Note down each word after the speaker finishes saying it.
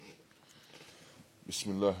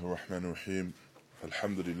بسم الله الرحمن الرحيم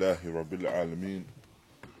الحمد لله رب العالمين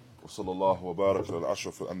وصلى الله وبارك على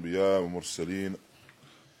أشرف الأنبياء والمرسلين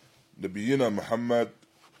نبينا محمد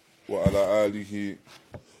وعلى آله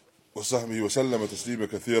وصحبه وسلم تسليما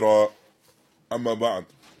كثيرا. أما بعد،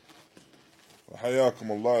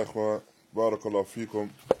 حياكم الله إخوة، بارك الله فيكم.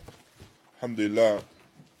 Alhamdulillah,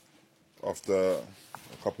 after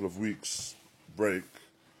a couple of weeks break,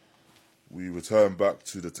 we return back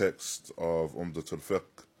to the text of Umdatul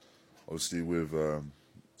Fiqh, obviously with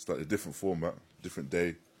slightly different format, different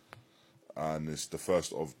day, and it's the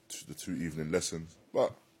first of the two evening lessons.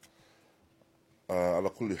 But ala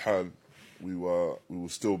kulli hal, we will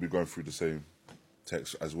still be going through the same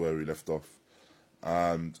text as where we left off,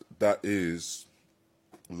 and that is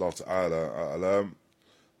Allah Ta'ala Alam.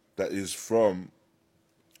 That is from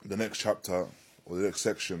the next chapter or the next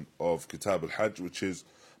section of Kitab al-Hajj, which is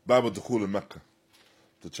Bab al-Dukhul al-Makkah,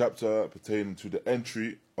 the chapter pertaining to the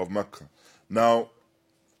entry of Makkah. Now,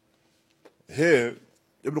 here,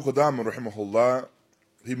 Ibn Qudamah rahimahullah,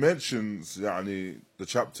 he mentions the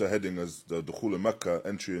chapter heading as the Dukhul al-Makkah,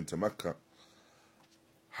 entry into Makkah.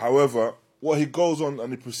 However, what he goes on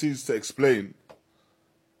and he proceeds to explain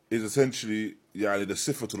is essentially the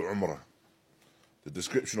Sifatul Umrah, the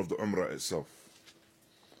description of the Umrah itself.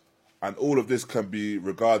 And all of this can be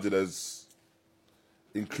regarded as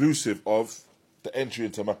inclusive of the entry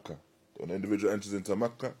into Makkah. When an individual enters into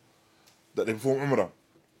Makkah, that they perform Umrah,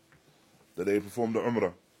 that they perform the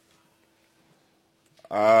Umrah.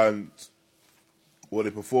 And when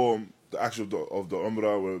they perform the action of the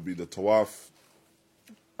Umrah, will be the Tawaf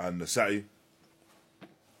and the Sa'i.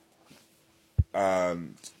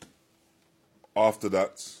 And after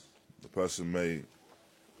that, the person may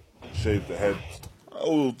shave the head.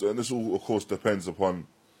 And this all, of course, depends upon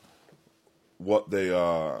what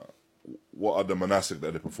are the manasik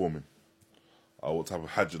that they're performing, or what type of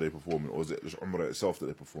hajj are they performing, or is it just umrah itself that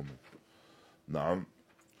they're performing? Naam.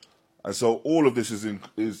 And so all of this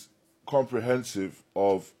is comprehensive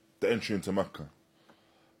of the entry into Makkah.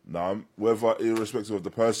 Naam. Whether, irrespective of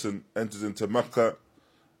the person enters into Makkah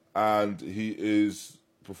and he is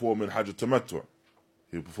performing hajj tamattu',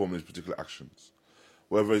 he will perform these particular actions.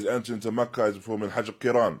 Whether he's entering into Makkah and he's performing hajj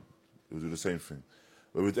qiran, he will do the same thing.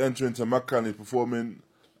 Whether he's entering into Makkah and he's performing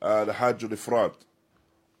the hajj al-ifrad,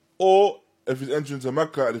 or if he's entering into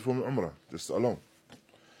Makkah and he's performing umrah, just alone.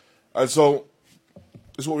 And so,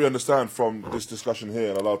 this is what we understand from this discussion here,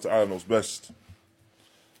 and Allah Ta'ala knows best.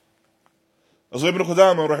 As Ibn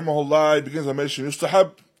Qudamah rahimahullah, he begins to mention,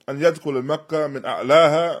 يستحب أن يدخل المكة من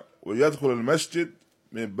أعلاها ويدخل المسجد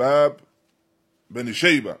من باب بني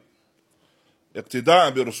شيبة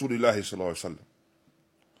اقتداء برسول الله صلى الله عليه وسلم.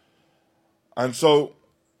 And so,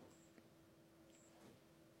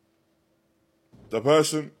 the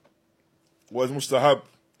person, what is mustahab,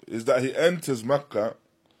 is that he enters Makkah,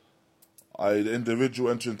 the individual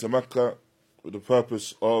entering into Makkah with the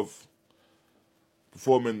purpose of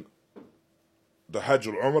performing the Hajj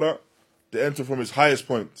al-Umrah, they enter from his highest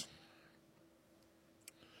point.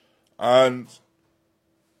 And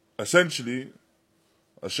essentially,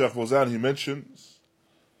 as Shaykh Fawzan, he mentions,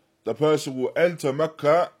 the person will enter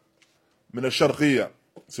Makkah min al-Sharqiyya.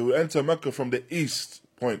 So we enter Makkah from the east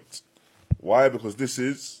point. Why? Because this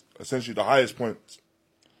is essentially the highest point.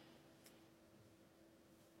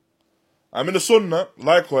 And in the Sunnah,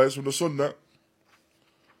 likewise from the Sunnah,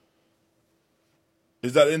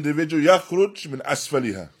 is that the individual yakhruj min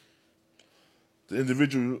asfaliha. The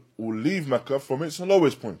individual will leave Makkah from its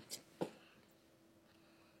lowest point.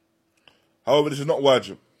 However, this is not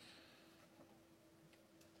wajib.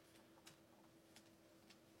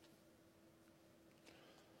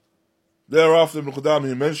 Thereafter, Ibn Qudamah,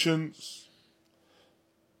 he mentions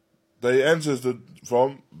that he enters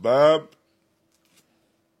from Bab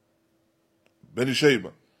Bani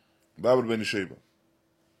Shayba, Bab al-Bani Shayba.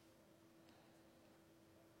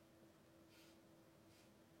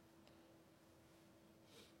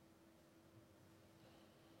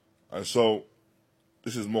 And so,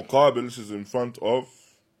 this is muqabil, this is in front of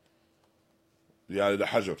the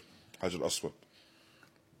Hajar al-Aswad.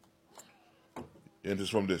 He enters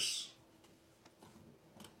from this.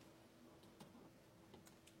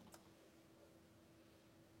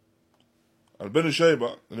 And Bani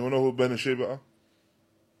Shayba, anyone know who Bani Shayba are?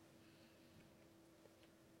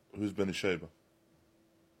 Who's Bani Shayba?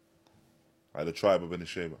 The tribe of Bani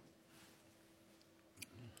Shayba.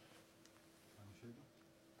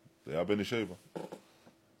 They are Bani Shayba.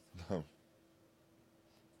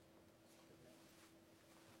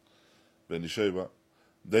 Bani Shayba.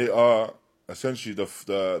 They are essentially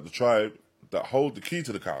the tribe that hold the key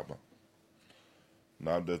to the Kaaba.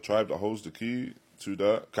 Now, the tribe that holds the key to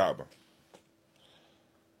the Kaaba.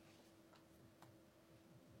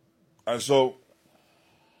 And so,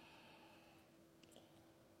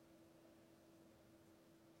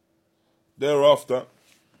 thereafter,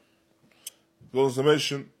 goes to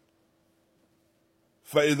mention,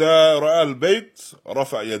 فإذا رأى البيت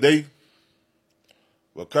رفع يديه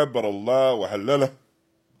وكبر الله وحلله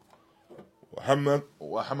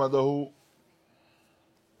وحمده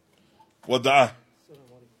ودعاه.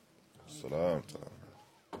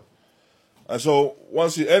 And so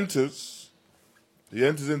once he enters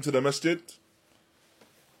into the masjid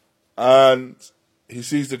and he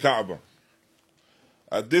sees the Kaaba.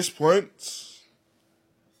 At this point,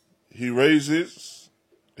 he raises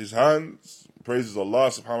his hands, praises Allah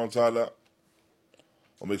subhanahu wa ta'ala,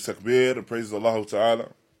 or makes takbir and praises Allah ta'ala,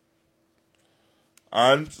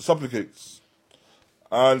 and supplicates.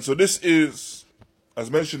 And so this is,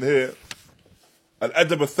 as mentioned here,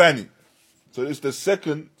 al-adab al-thani. So it's the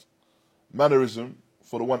second mannerism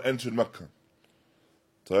for the one entering Mecca.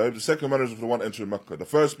 So the second mannerism for the one entering Mecca. The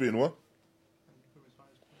first being what?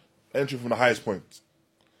 Entering from the highest point.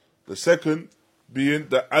 The second being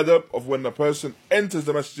the adab of when the person enters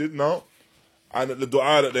the masjid now and the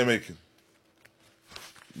dua that they're making.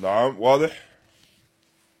 Naam, واضح.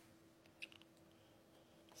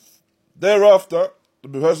 Thereafter, the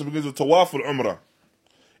person begins with tawaf al-umrah.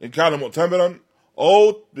 إن كان مؤتمرا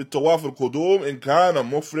أو بالتواف القدوم إن كان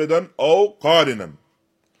مفردا أو قارنا.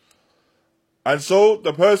 And so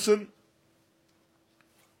the person,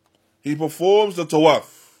 he performs the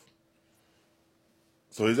tawaf.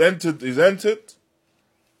 So he's entered,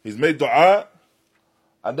 he's made dua,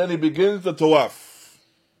 and then he begins the tawaf.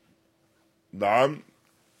 Naam,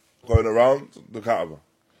 going around the Kaaba.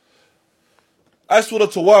 As for the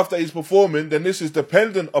tawaf that he's performing, then this is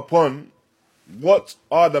dependent upon what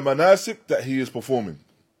are the manasik that he is performing.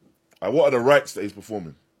 And what are the rites that he's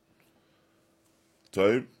performing.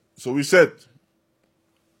 So we said,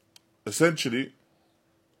 essentially,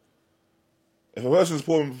 if a person is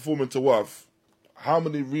performing tawaf, how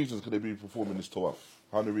many reasons could they be performing this tawaf?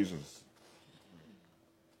 How many reasons?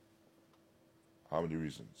 How many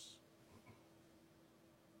reasons?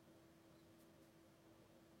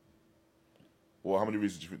 Or how many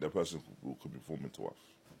reasons do you think that person could be performing tawaf?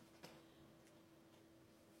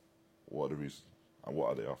 What are the reasons? And what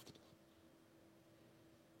are they after?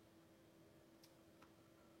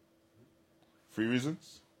 3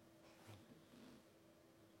 reasons?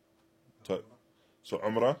 So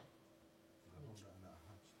Umrah?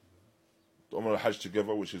 Umrah and Hajj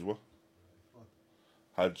together, which is what?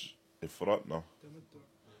 Hajj, Ifrat, no.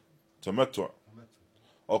 Tamattu'.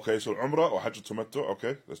 Okay, so Umrah or Hajj Tamattu',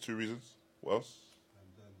 okay, that's 2 reasons. What else?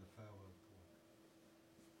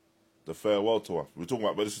 The farewell tawaf. We're talking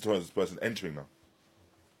about, but this is the person entering now.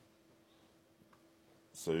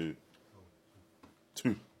 So,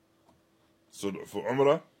 2. So for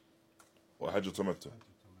Umrah or Hajj Tamattu'?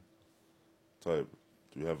 Type.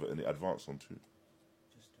 Do you have any advance on 2?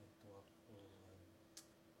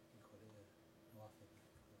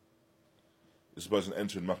 This person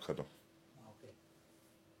entering Makkah though.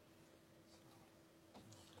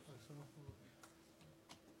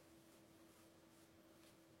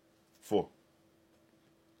 4.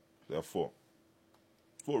 There are 4.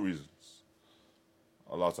 4 reasons.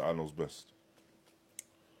 Allah Ta'ala knows best.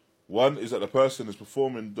 1 is that the person is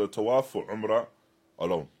performing the tawaf for Umrah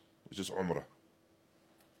alone. It's just Umrah.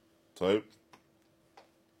 Type.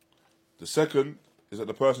 The second is that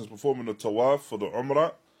the person is performing the tawaf for the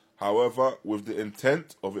Umrah, however, with the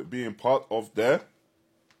intent of it being part of their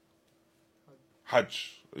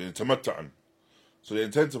Hajj, Tamatta'an. So they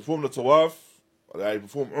intend to perform the tawaf, they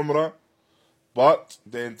perform Umrah, but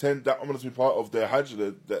they intend that Umrah to be part of their Hajj,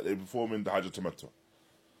 that they perform in the Hajj Tamattu'.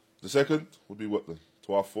 The second would be what then?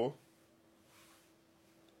 Tawaf for?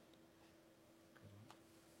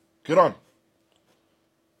 Qiran.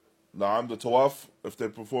 Naam, the tawaf, if they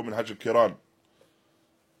perform in Hajj Qiran.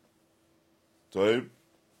 Taib.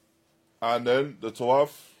 And then the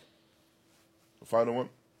tawaf, the final one.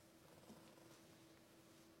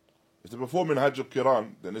 If they perform in Hajj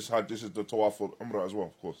Qiran, then this is the tawaf for Umrah as well,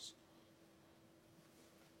 of course.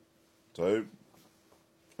 Taib.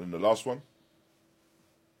 And the last one.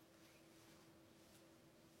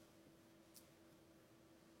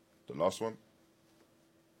 The last one.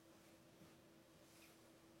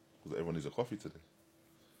 Because everyone needs a coffee today.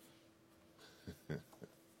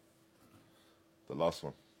 The last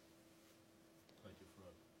one.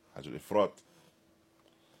 Hajj al-Ifrat.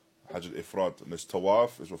 Hajj al-Ifrat. And this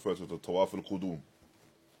tawaf is referred to as the tawaf al-Qudum.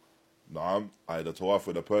 Naam, the tawaf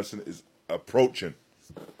where the person is approaching.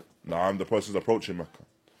 Naam, the person is approaching Mecca.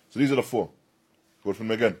 So these are the 4. Go through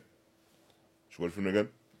them again. Should we go through them again?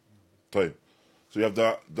 طيب. So you have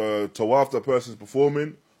the tawaf the person is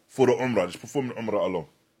performing for the umrah, just performing umrah alone.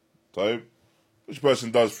 طيب. Which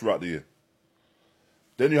person does throughout the year.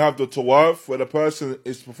 Then you have the tawaf where the person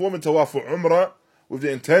is performing tawaf for umrah with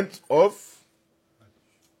the intent of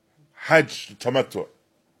hajj, tamattu.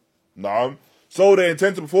 Naam. So they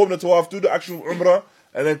intend to perform the tawaf, do the actual umrah,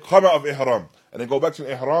 and then come out of ihram. And then go back to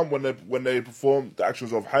ihram when they perform the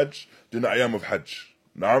actions of hajj, during the ayam of hajj.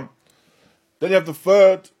 Naam. Then you have the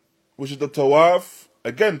third, which is the tawaf.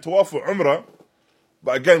 Again, tawaf for umrah,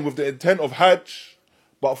 but again with the intent of hajj,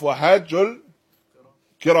 but for hajjul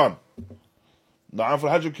kiran. Naam, for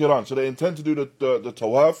hajjul kiran. So they intend to do the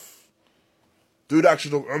tawaf, do the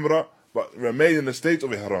actions of umrah, but remain in the state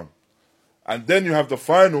of ihram. And then you have the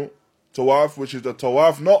final tawaf, which is the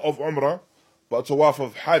tawaf not of umrah, but tawaf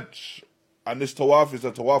of hajj. And this tawaf is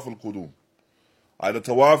the tawaf al-qudum. The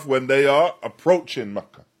tawaf when they are approaching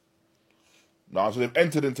Mecca. Now, so they've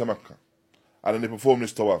entered into Mecca. And then they perform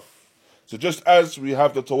this tawaf. So just as we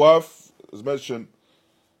have the tawaf, as mentioned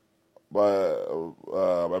by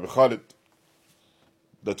Abi Khalid,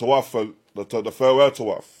 the tawaf, the farewell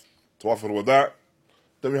tawaf, tawaf al-wada',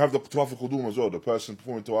 then we have the tawaf al-qudum as well, the person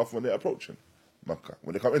performing tawaf when they're approaching Mecca,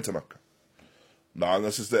 when they come into Mecca. Now,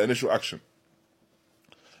 this is the initial action.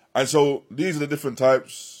 And so these are the different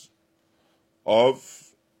types of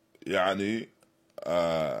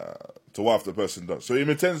tawaf the person does. So he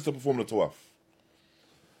intends to perform the tawaf.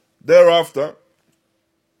 Thereafter,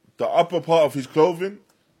 the upper part of his clothing,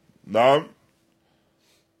 now,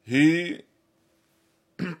 he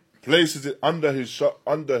places it under his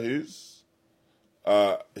arm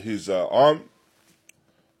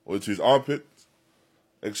or to his armpit,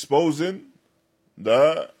 exposing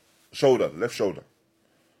the shoulder, left shoulder.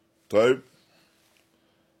 طيب.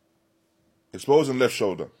 Exposing left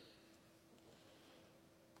shoulder.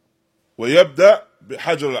 ويبدأ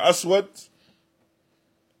بحجر الأسود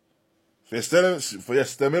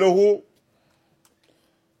فيستمره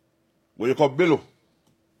ويقبله.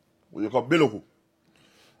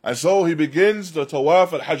 And so he begins the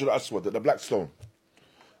tawaf at Hajar al-Aswad, at the black stone.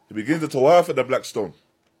 He begins the tawaf at the black stone.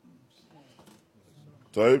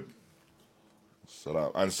 طيب.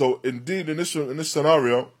 And so indeed in this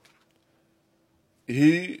scenario,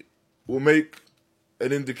 he will make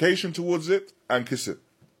an indication towards it and kiss it.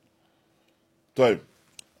 طيب.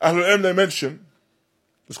 Ahlul Ilm, they mention,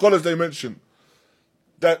 the scholars, they mention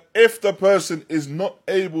that if the person is not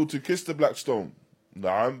able to kiss the black stone,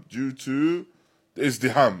 due to the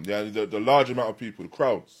izdiham, the large amount of people, the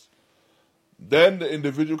crowds, then the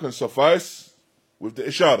individual can suffice with the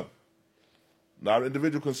ishara. Now the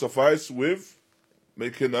individual can suffice with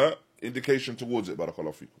making an indication towards it,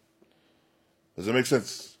 barakallahu fikum. Does it make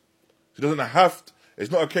sense? He doesn't have to, it's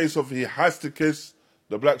not a case of he has to kiss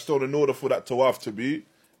the black stone in order for that tawaf to be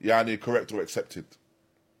correct or accepted.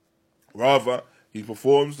 Rather, he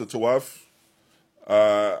performs the tawaf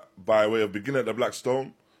by way of beginning at the black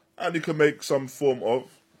stone, and he can make some form of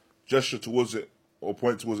gesture towards it or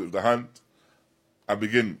point towards it with the hand and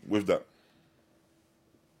begin with that.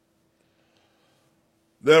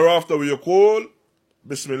 Thereafter we call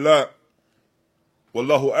Bismillah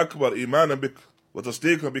Wallahu Akbar imanan bik wa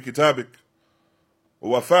tasdiqan bi kitabik wa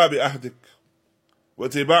wafa bi ahdik wa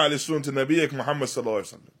ittiba'a li sunnati nabiyyik Muhammad sallallahu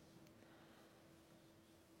alaihi wasallam.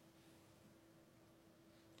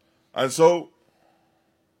 And so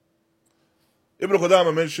Ibn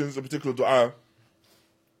Qudama mentions a particular dua,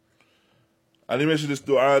 and he mentions this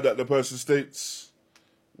dua that the person states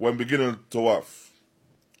when beginning tawaf.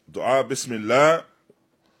 Dua Bismillah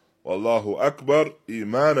Wallahu Akbar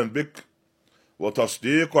imanan bik wa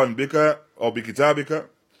tasdiqan bika or bi kitabika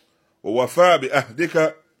wa wafa bi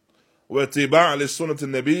ahdika wa ittiba' li sunnati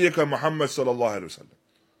nabiyyika Muhammad sallallahu alaihi wasallam.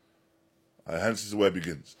 Hence this is where it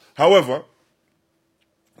begins. However,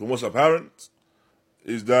 the most apparent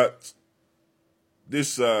is that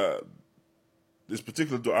this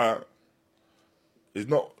particular dua is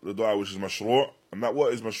not the dua which is mashru', and that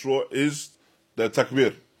what is mashru' is the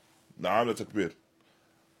takbir. Na'am, the takbir.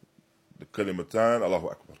 The kalimatan, Allahu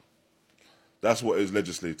Akbar. That's what is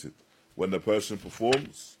legislated when the person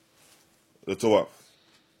performs the tawaf.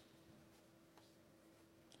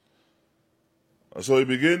 And so he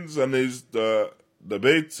begins, and the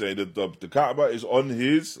Bayt, say the Kaaba is on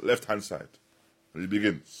his left hand side. And he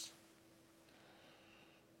begins.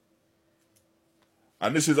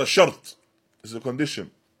 And this is a shart, this is a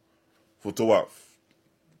condition for tawaf.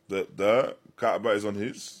 The Kaaba is on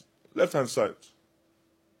his left hand side.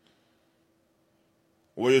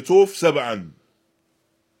 ويطوف سبعا.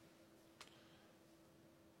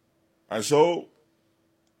 And so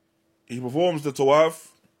he performs the tawaf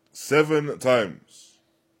 7 times.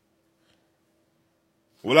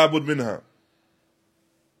 ولا بد منها.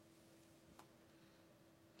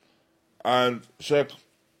 And Sheikh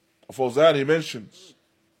Fawzan, he mentions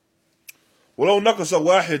ولو نقص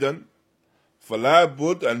واحدا فلا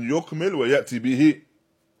بد أن يكمل ويأتي به.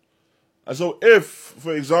 And so if,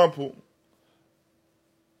 for example,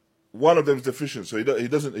 one of them is deficient, so he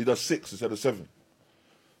does 6 instead of 7,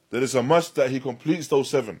 then it's a must that he completes those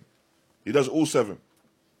 7. He does all 7.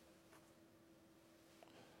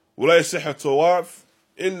 ولا يصح الطواف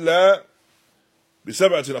إلا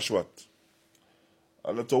بسبعة أشواط.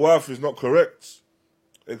 And the tawaf is not correct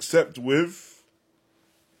except with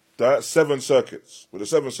that 7 circuits, with the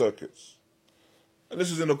 7 circuits. And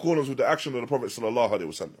this is in accordance with the action of the Prophet sallallahu alaihi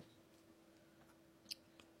wasallam.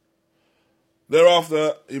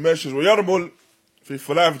 Thereafter, he mentions ويرمل في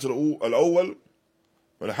الثلاثة الأول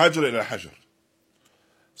من الحجر إلى الحجر.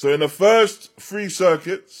 So in the first 3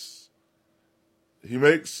 circuits, he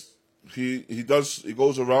goes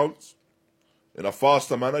around in a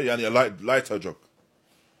faster manner, yani a lighter jog.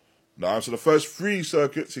 Now, so the first 3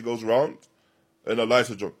 circuits he goes around in a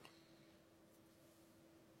lighter jog.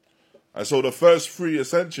 And so the first 3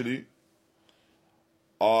 essentially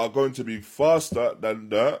are going to be faster than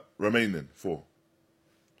the remaining 4.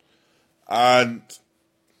 And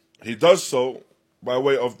he does so by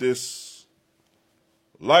way of this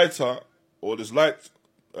lighter or this light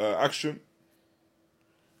action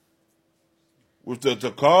with the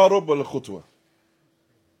taqarub al-khutwa.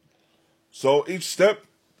 So each step,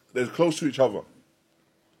 they're close to each other.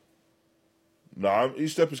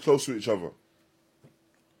 Each step is close to each other.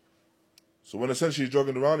 So when essentially he's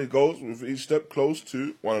jogging around, he goes with each step close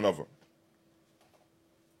to one another.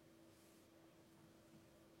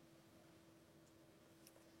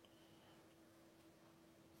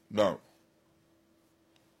 Now,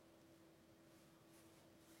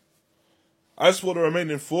 as for the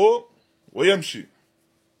remaining 4, ويمشي.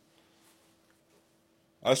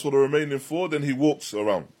 As for the remaining 4, then he walks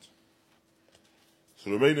around. So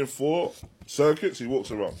the remaining 4 circuits, he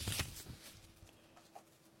walks around.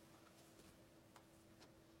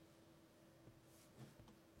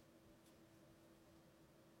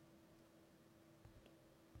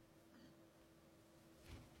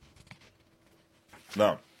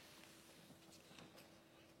 Now,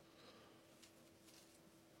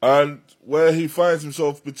 and where he finds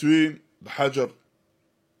himself between the Hajar,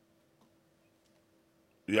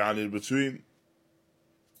 يعني between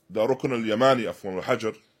the Rukn al-Yamani afwan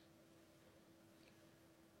al-Hajar,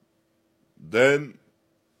 then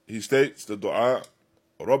he states the dua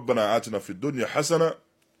ربنا آتنا في الدنيا حسنة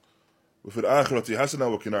وفي الآخرة حسنة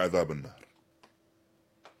وقنا عذاب النار.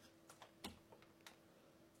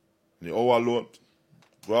 Oh our Lord,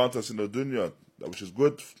 grant us in the dunya that which is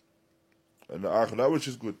good, and the akhirah that which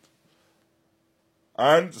is good,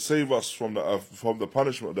 and save us from the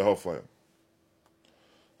punishment of the hellfire.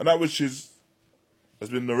 And that which has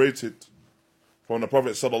been narrated from the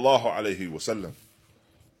Prophet sallallahu alaihi wasallam.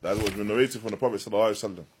 That has been narrated from the Prophet sallallahu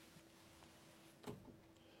alaihi wasallam.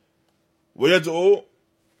 ويدعو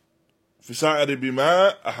في سائر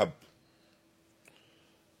بما أحب.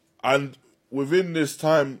 And within this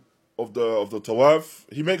time of the tawaf,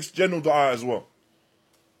 he makes general dua as well.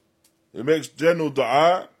 He makes general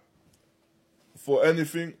dua for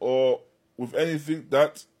anything or with anything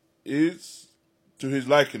that is to his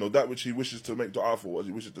liking or that which he wishes to make dua for, what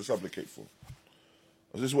he wishes to supplicate for.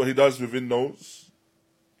 And this is what he does within those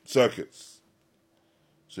circuits.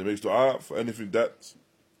 So he makes dua for anything that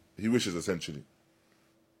he wishes essentially.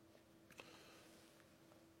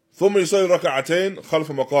 ثم يصلي ركعتين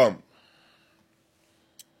خلف مقام.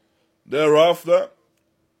 Thereafter,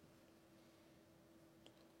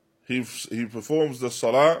 he performs the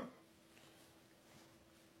salah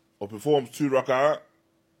or performs 2 rak'ah,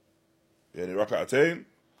 yani rak'atayn,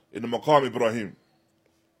 in the maqam Ibrahim.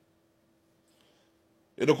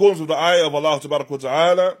 In accordance with the ayah of Allah Tabarak wa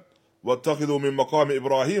Ta'ala, وَاتَّخِذُوا مِن مَقَامِ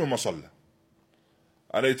إِبْرَاهِيمَ مَصَلَّى.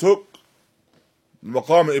 And they took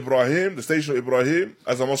maqam Ibrahim, the station of Ibrahim,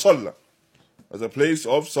 as a masalla, as a place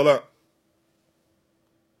of salah.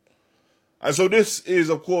 And so this is,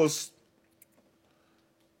 of course,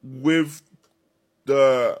 with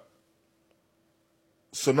the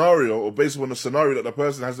scenario, or based on the scenario that the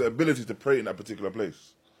person has the ability to pray in that particular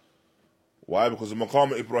place. Why? Because the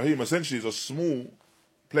Maqam Ibrahim essentially is a small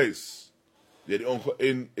place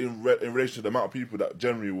in relation to the amount of people that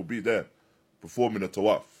generally will be there performing the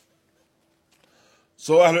tawaf.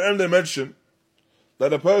 So Ahlul Ilm, they mention that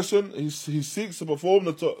the person, he seeks to perform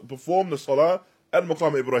the salah at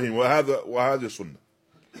Maqam Ibrahim. وهذا سنة.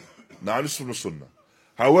 Now this is from the sunnah.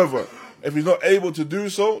 However, if he's not able to do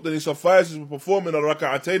so, then he suffices with performing a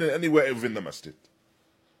rak'atayn anywhere within the masjid.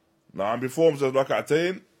 Now, he performs a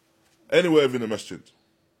rak'atayn anywhere within the masjid.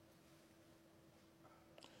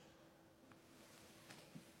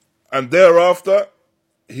 And thereafter,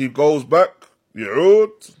 he goes back,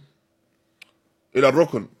 يعود إلى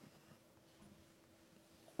الركن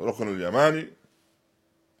اليماني,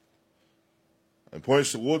 and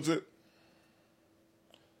points towards it.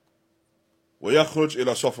 ويخرج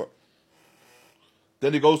إلى صفا.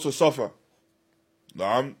 Then he goes to Safa.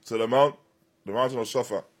 نعم, to the mountain of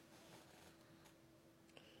Safa.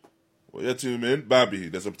 ويأتي من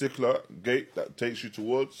بابه. There's a particular gate that takes you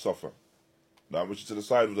towards Safa, now, which is to the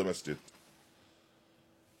side of the masjid.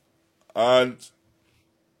 And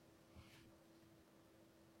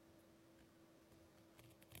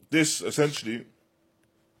this essentially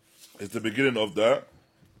is the beginning of the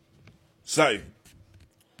sa'i.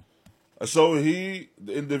 And so the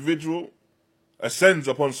individual, ascends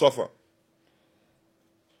upon Safa.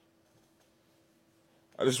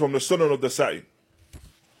 And it's from the sunnah of the sa'i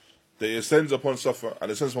that he ascends upon Safa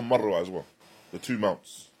and ascends from Marwa as well, the two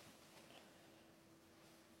mounts.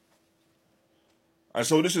 And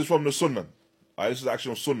so this is from the sunnah. This is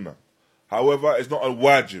actual sunnah. However, it's not a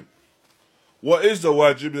wajib. What is the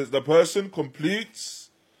wajib is the person completes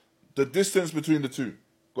the distance between the two,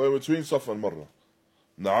 going between Safa and Marwa.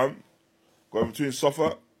 Naam, going between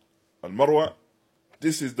Safa and Marwa,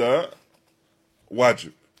 this is the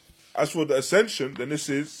wajib. As for the ascension, then this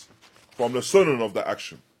is from the sunnah of the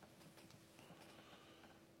action.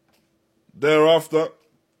 Thereafter,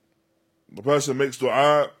 the person makes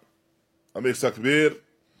dua and makes takbir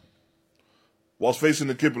whilst facing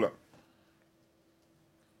the Qibla.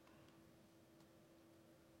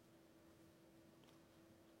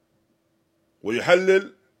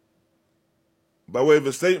 ويحلل by way of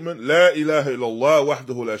a statement, لا إله إلا الله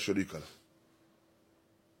وحده لا شريك له.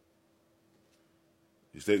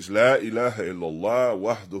 He states, لا إله إلا الله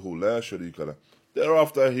وحده لا شريك له.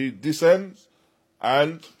 Thereafter he descends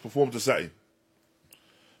and performs the sa'i.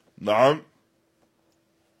 نعم.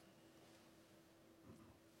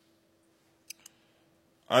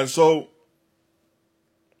 And so,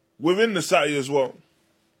 within the sa'i as well,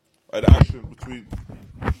 the action between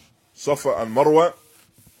Safa and Marwa,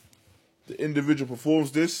 the individual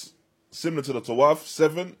performs this similar to the tawaf,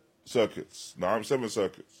 7 circuits. Naam, 7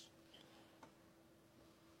 circuits.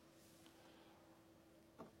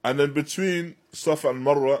 And then between Safa and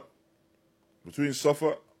Marwa,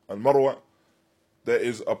 there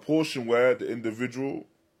is a portion where the individual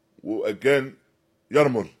will again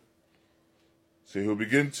yarmur. So he'll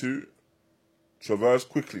begin to traverse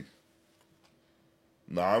quickly.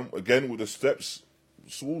 Naam, again with the steps,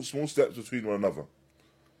 small steps between one another.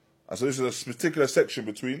 And so this is a particular section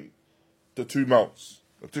between the two mounts.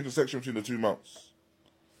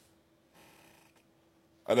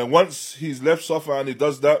 And then once he's left Safa and he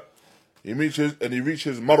does that, he reaches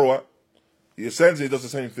Marwa, he ascends and he does the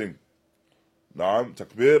same thing. Naam,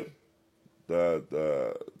 takbir,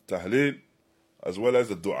 the tahleel, as well as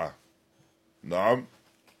the dua. Naam.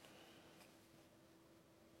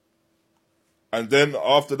 And then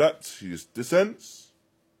after that, he descends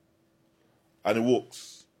and he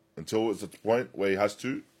walks until it's at the point where he has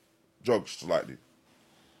to jog slightly.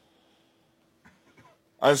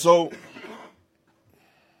 And so,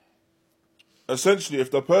 essentially,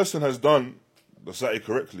 if the person has done the sa'i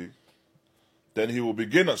correctly, then he will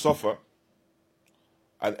begin at Safa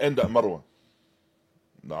and end at Marwa.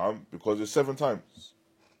 Naam, because it's 7 times.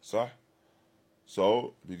 Sah?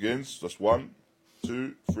 So, begins just 1,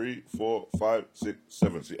 2, 3, 4, 5, 6,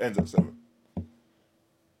 7. So he ends at 7.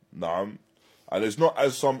 Naam. And it's not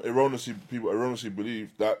as some people erroneously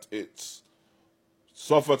believe that it's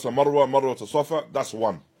Safa to Marwa, Marwa to Safa, that's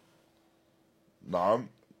 1. Naam.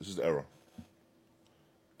 This is the error.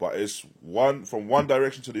 But it's from one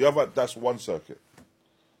direction to the other, that's 1 circuit.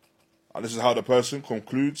 And this is how the person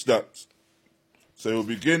concludes that. So he'll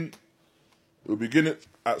begin it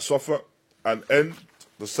at Safa and end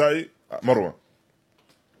the sa'i at Marwa.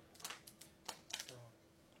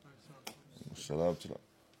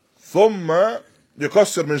 ثم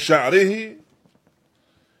يقصر من شعره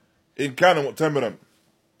إن كان مؤتمرا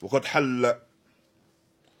وقد حل.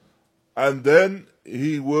 And then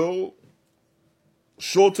he will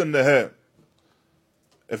shorten the hair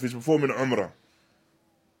if he's performing Umrah.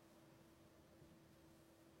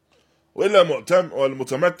 وإلا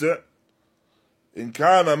المتمتع إن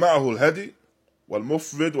كان معه الهدي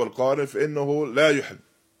والمفرد والقارن فإنه لا يحل.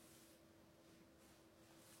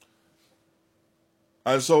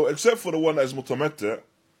 And so, except for the one that is mutamattu,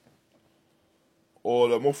 or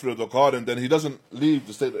the mufrid or qarin, then he doesn't leave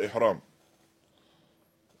the state of ihram.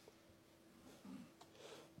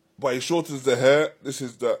 But he shortens the hair. This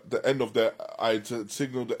is the end of the to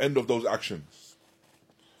signal the end of those actions.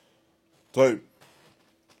 So,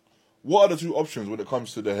 what are the two options when it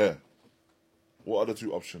comes to the hair? What are the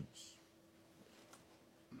two options?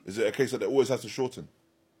 Is it a case that it always has to shorten?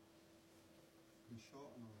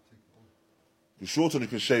 You shorten, you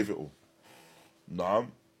can shave it all. Naam.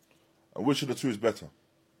 And which of the two is better?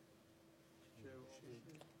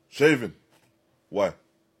 Shaving. Why?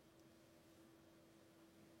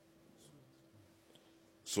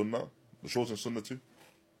 Sunnah? The shorten sunnah too? You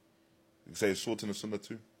can say it's shorten the sunnah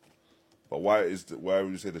too. But why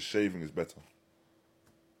would you say the shaving is better?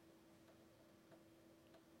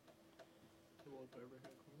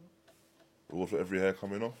 Reward for every hair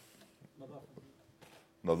coming off?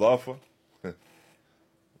 نظافة.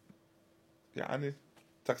 يعني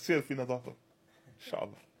تكسير في نظافة إن شاء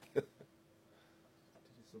الله.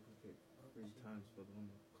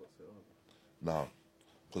 Now,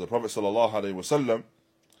 because the Prophet sallallahu alaihi wasallam,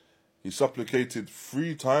 he supplicated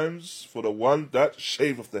 3 times for the one that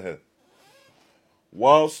shaved off the hair.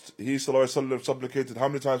 Whilst he sallallahu alaihi wasallam supplicated how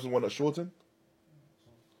many times for the one that shortened?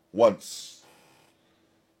 Once.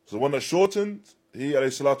 So the one that shortened, he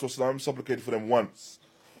alayhi salatu wasallam supplicated for them once.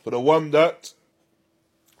 For the one that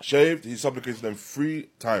shaved, he supplicated them 3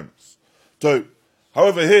 times. So,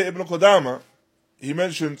 however, here Ibn Qudama, he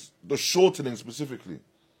mentions the shortening specifically,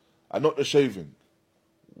 and not the shaving.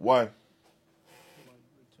 Why?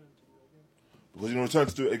 Because you return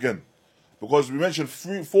to do it again. Because we mentioned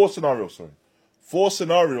 4 scenarios. 4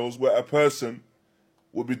 scenarios where a person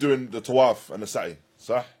would be doing the tawaf and the sa'i.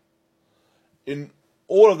 Sah? In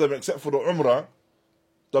all of them except for the umrah,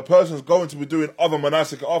 the person's going to be doing other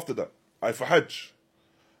manasik after that, for hajj,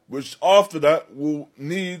 which after that will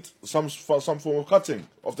need some form of cutting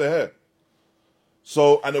of the hair.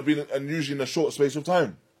 So, and it'll be usually in a short space of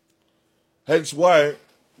time. Hence why,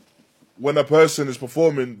 when a person is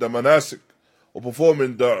performing the manasik, or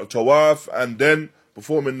performing the tawaf, and then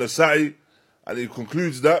performing the sa'i, and he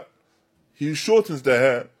concludes that, he shortens the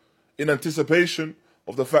hair in anticipation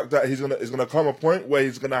of the fact that it's gonna come a point where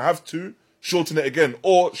he's gonna have to shorten it again,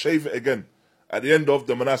 or shave it again, at the end of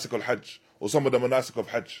the manasik al-hajj, or some of the manasik of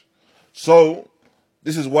hajj. So,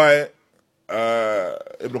 this is why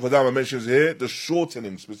Ibn Qudama mentions here the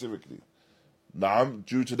shortening specifically. Naam,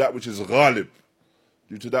 due to that which is ghalib,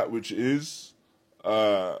 due to that which is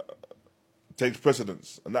takes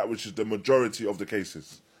precedence, and that which is the majority of the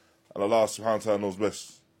cases. And Allah subhanahu wa ta'ala knows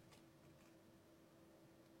best.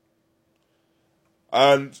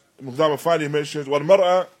 And Ibn Qudama finally mentions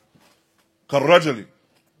وَالْمَرْأَةِ كَالرَّجَلِ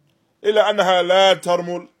إِلَّا أَنَّهَا لَا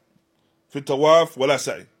تَرْمُلْ فِي التَّوَافِ وَلَا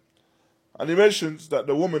سَعِي. And he mentions that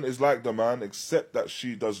the woman is like the man, except that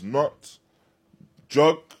she does not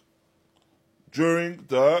jog during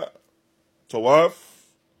the tawaf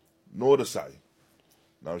nor the sa'i.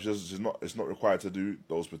 Now, it's not required to do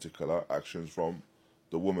those particular actions from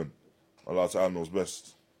the woman. Allah Ta'ala knows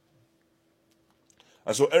best.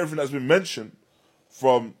 And so everything that's been mentioned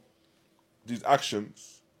from these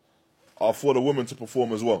actions are for the woman to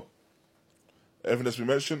perform as well. Everything that's been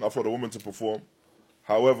mentioned are for the woman to perform.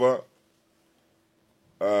 However,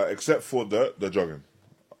 except for the jogging.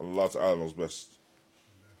 Allah Ta'ala knows best.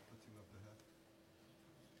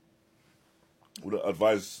 Would I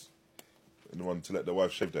advise anyone to let their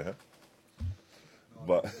wife shave their hair?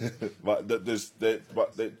 But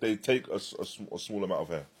they take a small amount of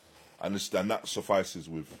hair, and that suffices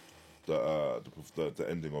with the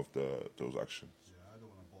ending of those actions. Yeah, I don't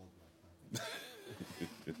want a bald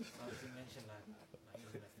like that.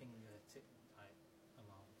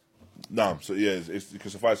 No, so yeah, you can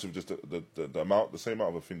suffice with just the amount, the same amount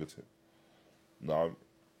of a fingertip. Now,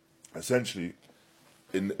 essentially,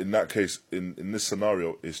 in that case, in this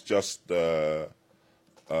scenario, it's just the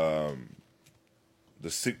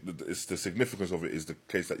significance of it is the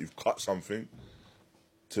case that you've cut something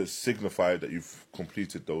to signify that you've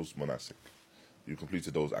completed those manasik, you've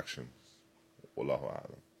completed those actions. Wallahu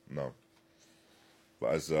a'lam. No,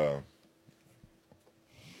 but as Khuna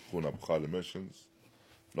Bukhari mentions,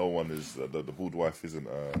 no one is the bald wife isn't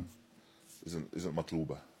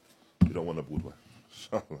matluba. You don't want a bald wife.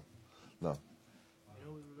 Inshallah. No. You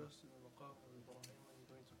know, with regards to the maqam of Ibrahim when you're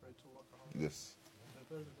going to pray to Allah Ta'ala, Yes.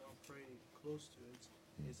 the person that will pray close to it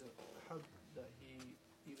is a hab that he,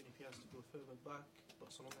 even if he has to go further back,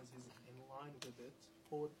 but so long as he's in line with it,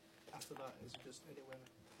 or after that is just anywhere.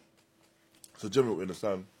 So generally we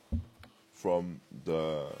understand from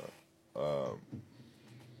the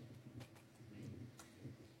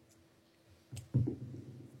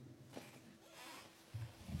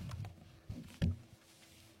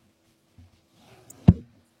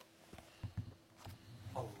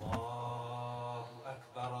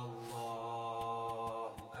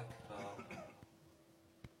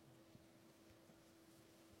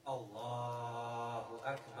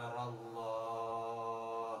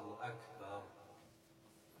الله أكبر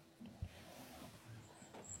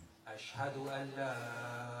أشهد أن لا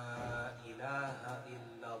إله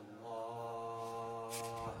إلا الله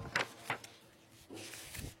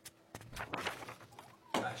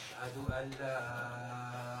أشهد أن لا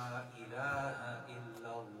إله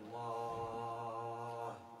إلا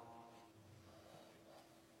الله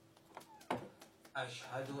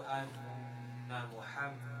أشهد أن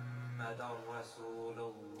محمدا رسول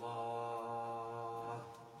الله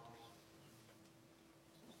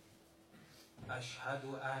أشهد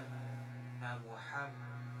أن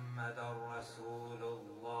محمدا رسول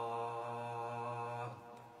الله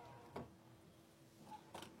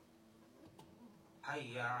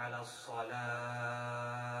حي على الصلاة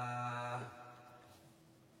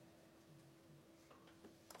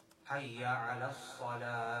حي على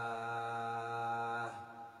الصلاة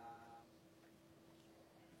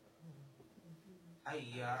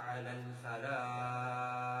حي على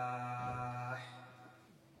الفلاح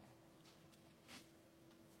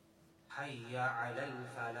حي على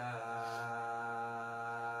الفلاح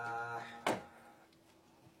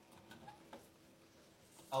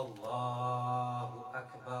الله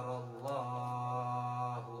أكبر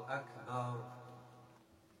الله أكبر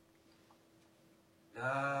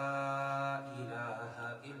لا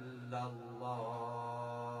إله إلا الله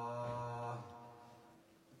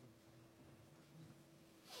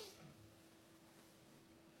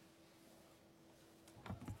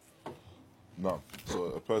No. So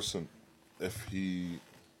a person, if you're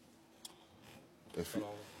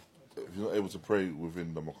not able to pray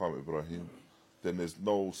within the Maqam Ibrahim, then there's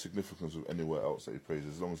no significance of anywhere else that he prays.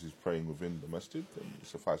 As long as he's praying within the masjid, then it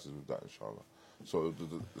suffices with that, inshallah. So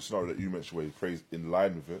the scenario that you mentioned where he prays in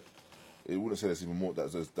line with it, it wouldn't say that's even more,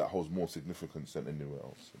 that holds more significance than anywhere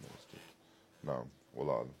else in the masjid. No.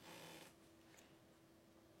 Wallah alam.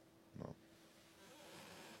 No.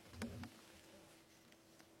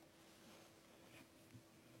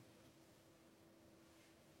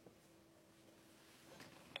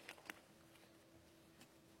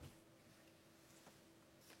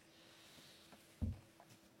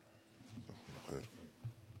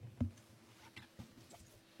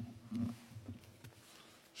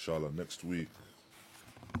 Inshallah, next week,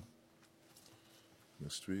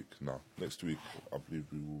 I believe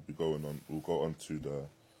we'll go on to the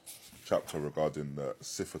chapter regarding the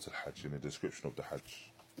Sifat al-Hajj, in the description of the Hajj.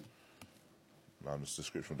 Now, this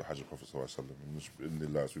description of the Hajj of Prophet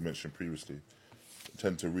ﷺ. As we mentioned previously,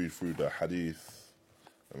 tend to read through the hadith,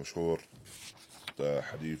 the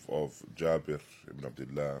hadith of Jabir ibn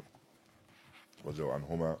Abdullah,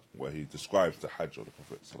 anhuma, where he describes the Hajj of the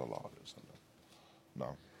Prophet sallallahu alaihi wasallam.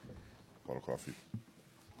 Now, barakallahu feekum.